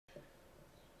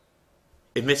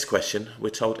In this question, we're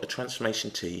told a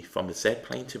transformation T from the Z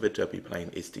plane to the W plane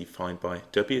is defined by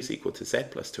W is equal to Z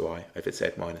plus 2I over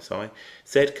Z minus I.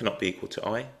 Z cannot be equal to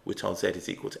I. We're told Z is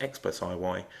equal to X plus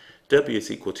IY. W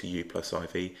is equal to U plus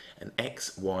IV, and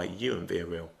X, Y, U and V are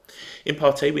real. In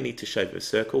part A, we need to show that a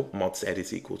circle, mod Z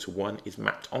is equal to 1, is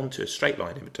mapped onto a straight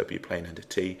line in the W plane and a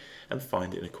T, and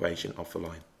find an equation of the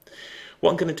line. What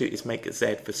I'm going to do is make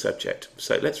Z the subject.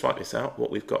 So let's write this out.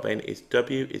 What we've got then is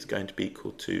W is going to be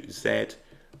equal to Z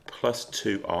plus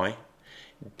 2I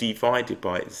divided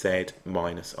by Z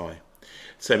minus I.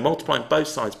 So multiplying both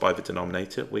sides by the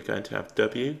denominator, we're going to have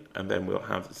W, and then we'll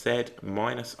have Z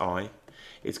minus I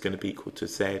is going to be equal to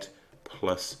Z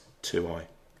plus 2I.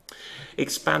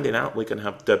 Expanding out, we're going to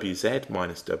have WZ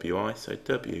minus WI. So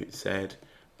WZ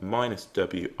minus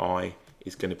WI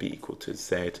is going to be equal to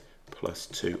Z plus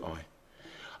 2I.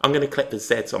 I'm going to collect the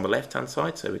Z's on the left hand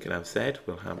side, so we can have Z,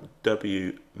 we'll have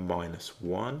W minus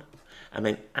 1, and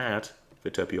then add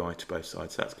the WI to both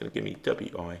sides. So that's going to give me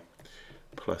WI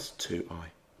plus 2I.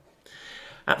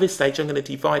 At this stage, I'm going to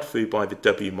divide through by the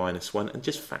W minus 1 and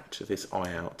just factor this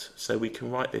I out. So we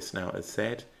can write this now as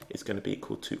Z is going to be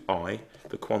equal to I,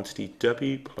 the quantity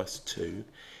W plus 2,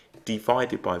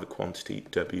 divided by the quantity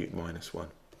W minus 1.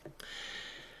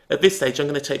 At this stage, I'm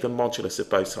going to take the modulus of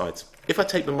both sides. If I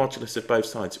take the modulus of both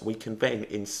sides, we can then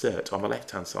insert on the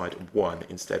left-hand side 1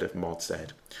 instead of mod Z.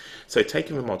 So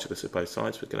taking the modulus of both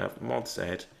sides, we're going to have mod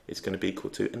Z is going to be equal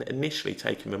to, and initially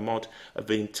taking the mod of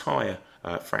the entire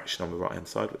fraction on the right-hand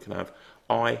side, we can have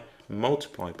I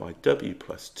multiplied by W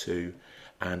plus 2,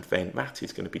 and then that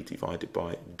is going to be divided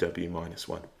by W minus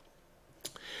 1.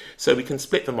 So we can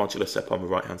split the modulus up on the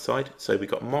right hand side. So we've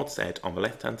got mod Z on the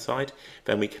left hand side,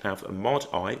 then we can have a mod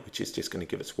I, which is just going to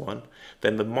give us 1,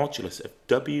 then the modulus of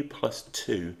W plus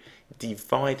 2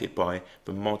 divided by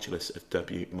the modulus of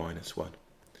W minus 1.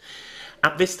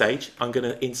 At this stage, I'm going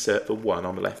to insert the 1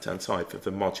 on the left hand side for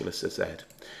the modulus of Z.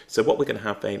 So what we're going to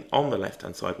have then on the left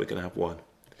hand side, we're going to have 1.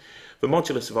 The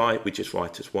modulus of I we just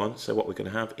write as 1, so what we're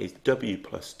going to have is W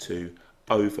plus 2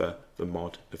 over the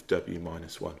mod of W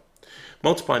minus 1.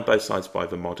 Multiplying both sides by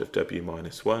the mod of W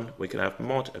minus 1, we can have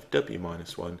mod of W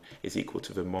minus 1 is equal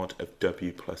to the mod of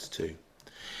W plus 2.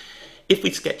 If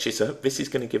we sketch this up, this is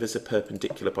going to give us a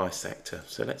perpendicular bisector.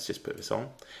 So let's just put this on.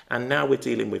 And now we're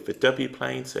dealing with the W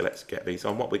plane, so let's get these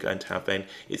on. What we're going to have then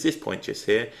is this point just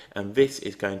here, and this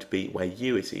is going to be where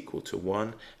U is equal to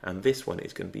 1, and this one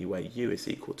is going to be where U is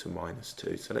equal to minus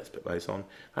 2. So let's put those on.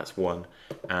 That's 1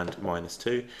 and minus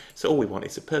 2. So all we want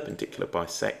is a perpendicular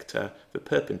bisector. The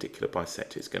perpendicular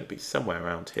bisector is going to be somewhere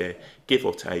around here, give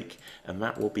or take, and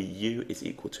that will be U is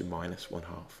equal to minus 1/2.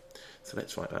 So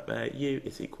let's write that there, U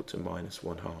is equal to minus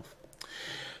 1/2.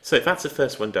 So that's the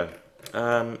first one done.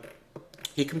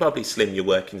 You can probably slim your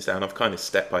workings down. I've kind of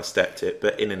step-by-stepped it,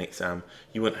 but in an exam,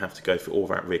 you wouldn't have to go through all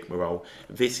that rigmarole.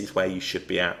 This is where you should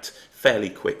be at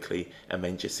fairly quickly, and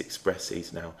then just express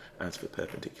these now as the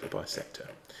perpendicular bisector.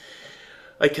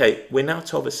 Okay, we're now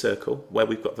told a circle where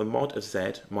we've got the mod of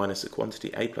Z minus the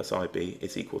quantity A plus IB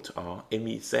is equal to R. In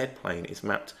the Z plane is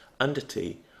mapped under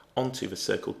T onto the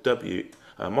circle W.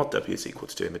 Mod W is equal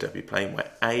to 2 in the W plane,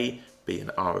 where A, B and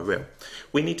R are real.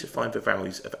 We need to find the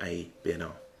values of A, B and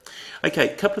R. Okay,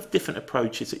 a couple of different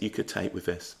approaches that you could take with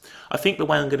this. I think the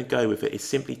way I'm going to go with it is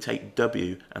simply take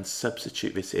W and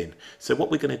substitute this in. So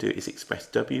what we're going to do is express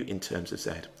W in terms of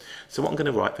Z. So what I'm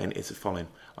going to write then is the following.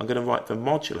 I'm going to write the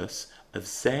modulus of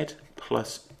Z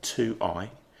plus 2I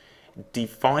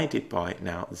divided by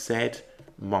now Z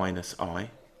minus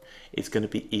I is going to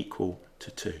be equal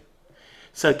to 2.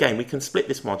 So again, we can split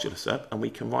this modulus up, and we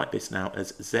can write this now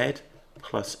as Z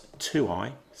plus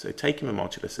 2I, so taking the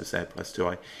modulus of Z plus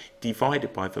 2I,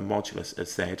 divided by the modulus of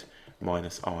Z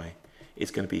minus I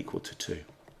is going to be equal to 2.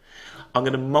 I'm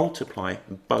going to multiply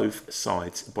both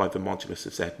sides by the modulus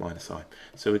of Z minus I.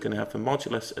 So we're going to have the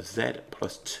modulus of Z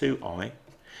plus 2I,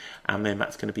 and then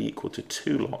that's going to be equal to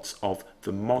 2 lots of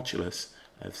the modulus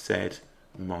of Z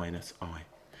minus I.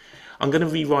 I'm going to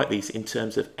rewrite these in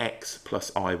terms of x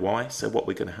plus iy. So what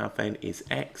we're going to have then is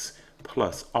x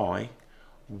plus I,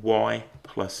 y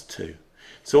plus 2.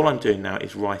 So all I'm doing now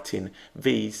is writing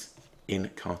these in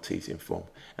Cartesian form.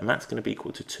 And that's going to be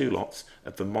equal to 2 lots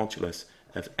of the modulus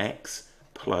of x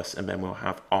plus, and then we'll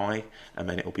have I, and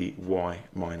then it will be y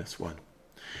minus 1.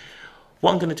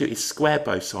 What I'm going to do is square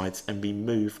both sides and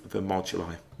remove the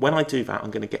moduli. When I do that, I'm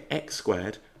going to get x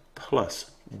squared plus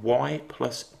y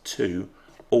plus 2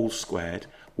 all squared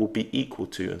will be equal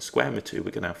to, and squaring the 2,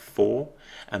 we're going to have 4,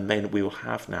 and then we will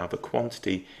have now the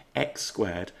quantity x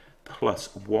squared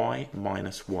plus y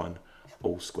minus 1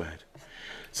 all squared.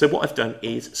 So what I've done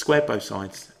is square both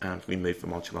sides and remove the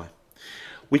moduli.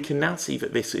 We can now see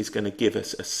that this is going to give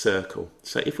us a circle.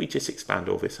 So if we just expand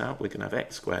all this out, we're going to have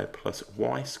x squared plus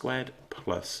y squared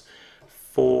plus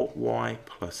 4y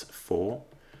plus 4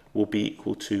 will be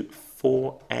equal to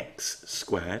 4x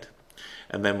squared.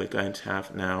 And then we're going to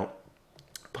have now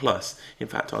plus, in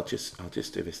fact, I'll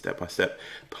just do this step by step,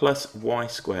 plus y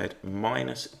squared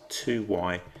minus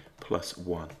 2y plus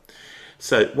 1.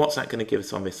 So what's that going to give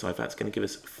us on this side? That's going to give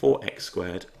us 4x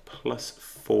squared plus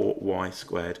 4y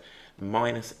squared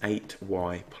minus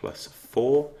 8y plus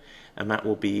 4, and that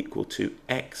will be equal to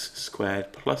x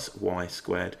squared plus y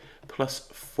squared plus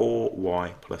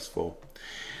 4y plus 4.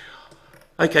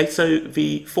 Okay, so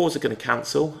the 4's are going to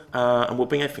cancel, and we'll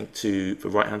bring everything to the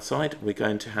right hand side. We're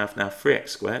going to have now 3x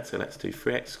squared, so let's do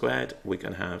 3x squared. We're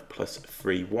going to have plus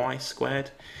 3y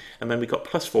squared, and then we've got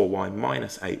plus 4y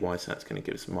minus 8y, so that's going to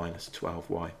give us minus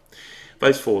 12y.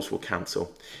 Those 4's will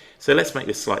cancel. So let's make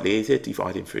this slightly easier,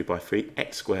 dividing through by 3,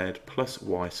 x squared plus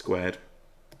y squared,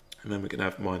 and then we're going to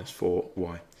have minus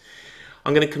 4y.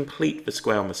 I'm going to complete the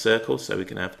square on the circle, so we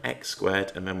can have x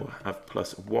squared, and then we'll have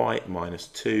plus y minus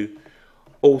 2,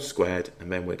 all squared,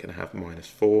 and then we're going to have minus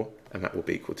 4, and that will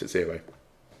be equal to 0.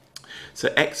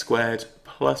 So x squared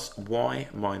plus y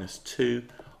minus 2,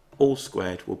 all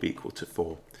squared, will be equal to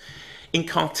 4. In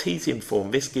Cartesian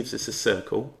form, this gives us a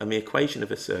circle, and the equation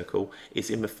of a circle is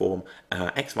in the form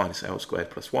x minus l squared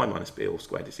plus y minus b all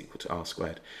squared is equal to r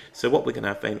squared. So what we're going to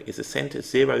have then is a centre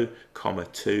 0,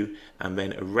 2, and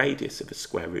then a radius of the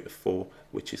square root of 4,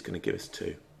 which is going to give us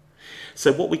 2.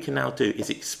 So what we can now do is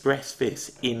express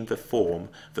this in the form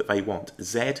that they want,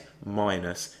 z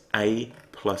minus a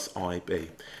plus ib.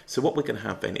 So what we're going to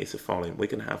have then is the following. We're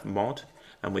going to have mod,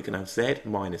 and we're going to have z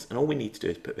minus, and all we need to do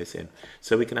is put this in.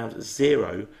 So we can have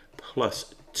 0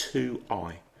 plus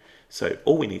 2i. So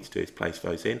all we need to do is place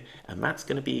those in, and that's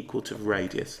going to be equal to the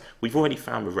radius. We've already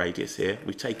found the radius here.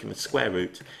 We've taken the square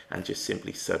root and just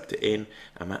simply subbed it in,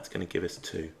 and that's going to give us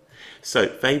 2. So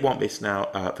they want this now,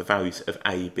 the values of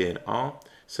a, b, and r.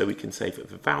 So we can say that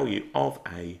the value of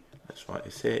a, let's write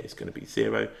this here, is going to be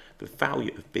 0. The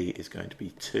value of b is going to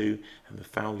be 2, and the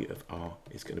value of r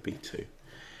is going to be 2.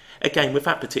 Again, with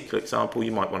that particular example,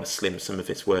 you might want to slim some of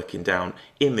this working down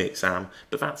in the exam,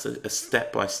 but that's a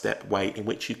step-by-step way in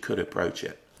which you could approach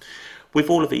it. With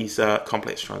all of these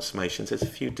complex transformations, there's a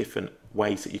few different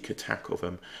ways that you could tackle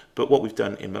them, but what we've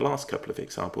done in the last couple of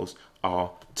examples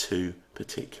are 2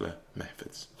 particular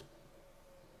methods.